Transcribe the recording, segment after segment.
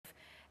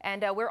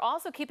And we're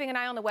also keeping an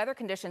eye on the weather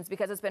conditions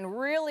because it's been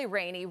really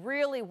rainy,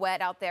 really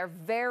wet out there,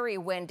 very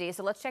windy.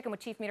 So let's check in with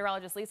Chief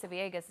Meteorologist Lisa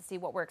Villegas to see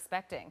what we're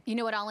expecting. You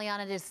know what,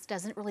 Aliana, this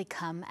doesn't really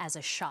come as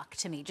a shock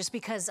to me just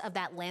because of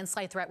that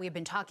landslide threat we've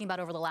been talking about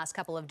over the last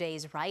couple of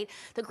days, right?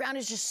 The ground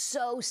is just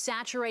so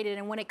saturated.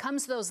 And when it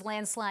comes to those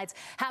landslides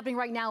happening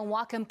right now in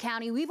Whatcom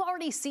County, we've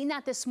already seen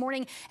that this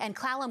morning and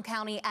Clallam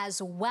County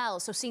as well.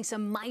 So seeing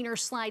some minor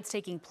slides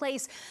taking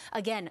place.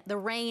 Again, the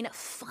rain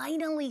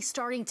finally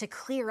starting to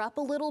clear up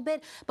a little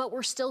bit, but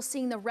we're still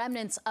seeing the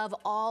remnants of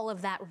all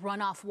of that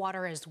runoff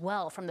water as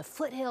well from the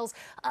foothills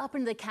up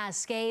into the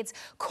Cascades.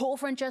 Cold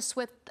front just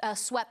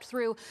swept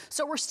through.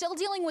 So we're still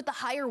dealing with the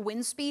higher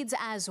wind speeds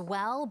as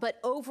well, but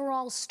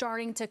overall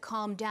starting to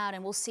calm down,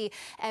 and we'll see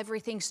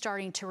everything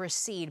starting to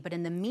recede. But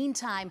in the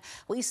meantime,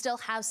 we still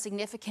have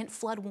significant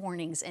flood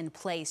warnings in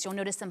place. You'll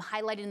notice them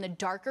highlighted in the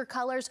darker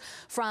colors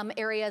from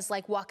areas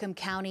like Whatcom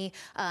County,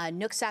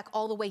 Nooksack,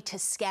 all the way to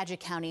Skagit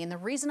County. And the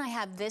reason I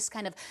have this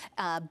kind of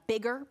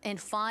bigger in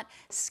font,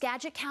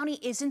 Skagit County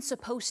isn't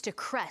supposed to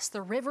crest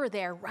the river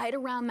there right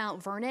around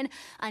Mount Vernon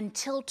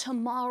until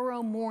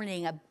tomorrow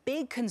morning. A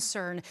big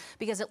concern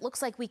because it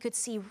looks like we could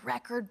see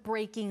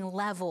record-breaking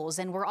levels,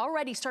 and we're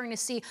already starting to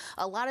see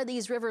a lot of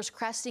these rivers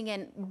cresting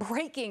and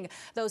breaking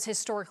those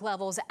historic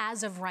levels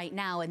as of right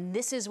now. And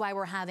this is why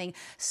we're having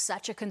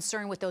such a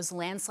concern with those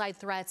landslide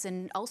threats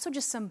and also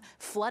just some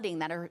flooding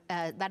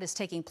that is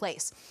taking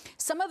place.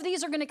 Some of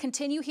these are going to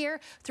continue here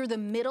through the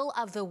middle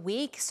of the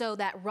week, so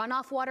that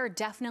runoff water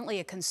definitely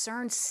a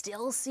concern.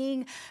 Still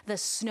seeing the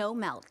snow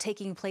melt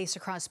taking place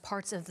across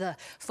parts of the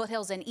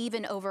foothills and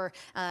even over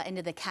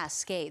into the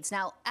Cascades.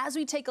 Now, as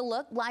we take a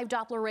look, live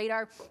Doppler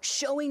radar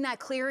showing that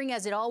clearing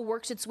as it all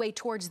works its way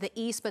towards the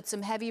east, but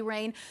some heavy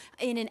rain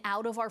in and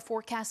out of our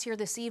forecast here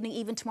this evening,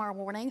 even tomorrow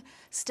morning,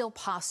 still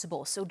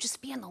possible. So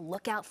just be on the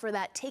lookout for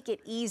that. Take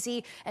it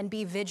easy and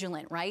be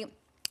vigilant, right?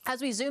 As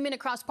we zoom in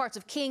across parts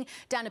of King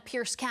down to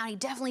Pierce County,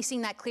 definitely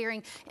seeing that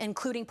clearing,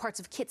 including parts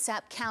of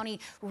Kitsap County,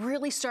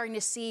 really starting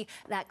to see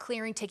that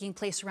clearing taking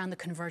place around the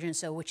convergence,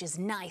 so which is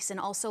nice, and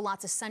also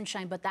lots of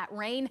sunshine. But that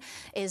rain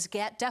is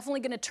definitely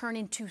going to turn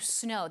into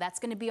snow.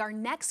 That's going to be our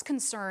next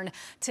concern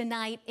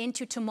tonight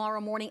into tomorrow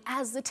morning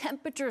as the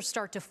temperatures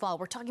start to fall.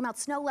 We're talking about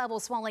snow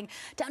levels falling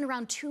down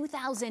around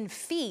 2,000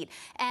 feet.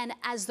 And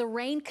as the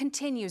rain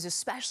continues,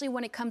 especially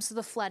when it comes to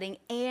the flooding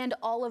and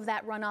all of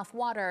that runoff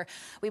water,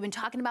 we've been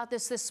talking about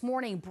this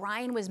morning.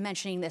 Brian was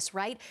mentioning this,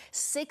 right?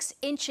 6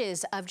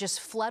 inches of just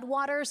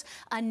floodwaters,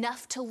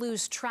 enough to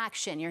lose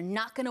traction. You're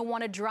not going to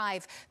want to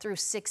drive through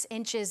 6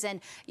 inches, and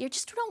you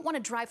just don't want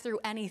to drive through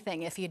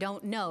anything if you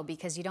don't know,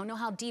 because you don't know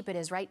how deep it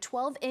is, right?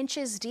 12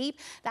 inches deep,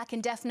 that can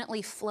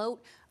definitely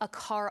float a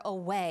car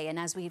away. And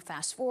as we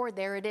fast forward,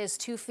 there it is,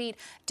 2 feet,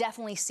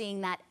 definitely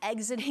seeing that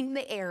exiting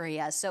the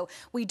area. So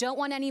we don't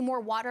want any more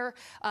water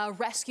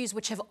rescues,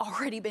 which have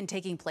already been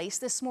taking place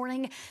this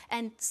morning.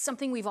 And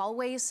something we've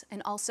always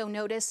and also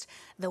noticed,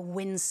 the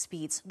wind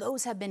speeds.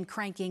 Those have been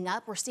cranking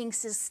up. We're seeing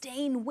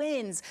sustained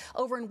winds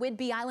over in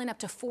Whidbey Island up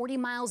to 40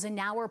 miles an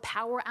hour.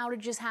 Power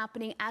outages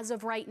happening as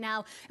of right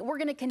now. And we're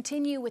going to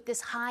continue with this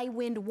high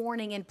wind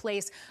warning in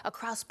place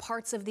across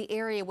parts of the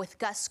area, with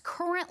gusts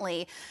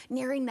currently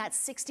nearing that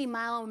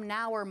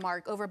 60-mile-an-hour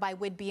mark over by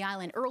Whidbey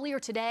Island. Earlier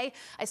today,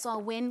 I saw a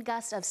wind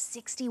gust of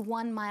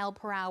 61 mile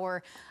per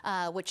hour,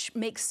 which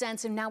makes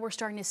sense. And now we're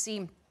starting to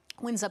see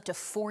winds up to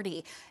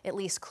 40, at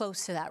least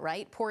close to that,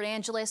 right? Port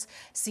Angeles,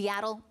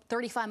 Seattle,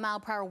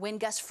 35-mile-per-hour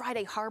wind gust.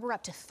 Friday Harbor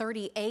up to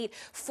 38,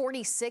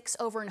 46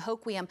 over in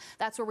Hoquiam.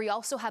 That's where we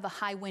also have a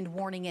high wind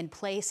warning in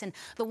place. And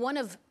the one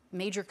of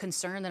major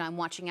concern that I'm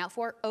watching out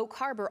for, Oak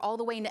Harbor all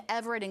the way into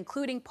Everett,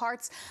 including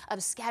parts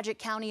of Skagit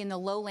County and the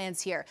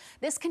lowlands here.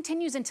 This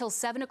continues until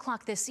 7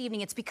 o'clock this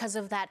evening. It's because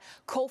of that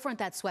cold front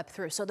that swept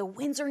through. So the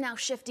winds are now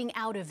shifting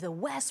out of the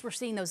west. We're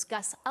seeing those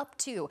gusts up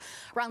to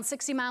around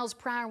 60 miles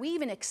per hour. We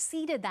even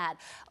exceeded that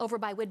over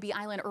by Whidbey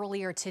Island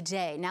earlier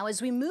today. Now,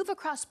 as we move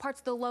across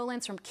parts of the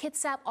lowlands from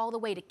Kitsap all the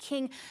way to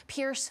King,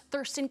 Pierce,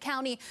 Thurston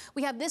County,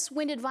 we have this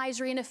wind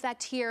advisory in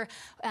effect here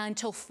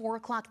until 4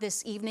 o'clock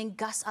this evening.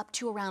 Gusts up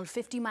to around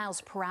 50 miles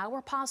per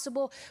hour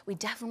possible. We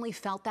definitely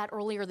felt that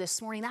earlier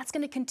this morning. That's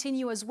going to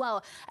continue as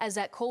well as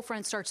that cold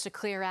front starts to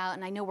clear out.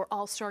 And I know we're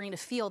all starting to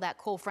feel that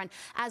cold front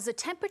as the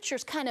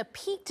temperatures kind of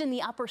peaked in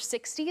the upper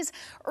 60s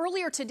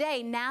earlier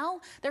today. Now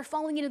they're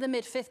falling into the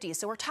mid 50s.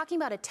 So we're talking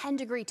about a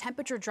 10-degree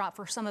temperature drop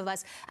for some of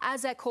us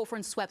as that cold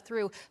front swept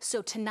through.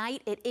 So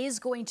tonight it is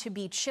going to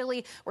be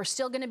chilly. We're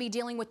still going to be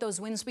dealing with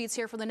those wind speeds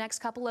here for the next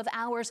couple of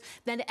hours.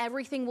 Then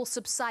everything will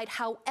subside.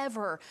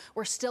 However,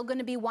 we're still going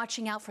to be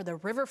watching out for the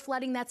river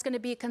flooding. That's going to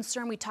be a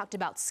concern. We talked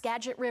about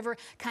Skagit River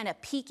kind of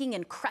peaking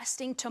and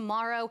cresting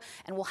tomorrow,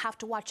 and we'll have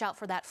to watch out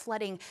for that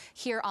flooding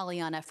here,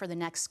 Aliana, for the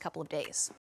next couple of days.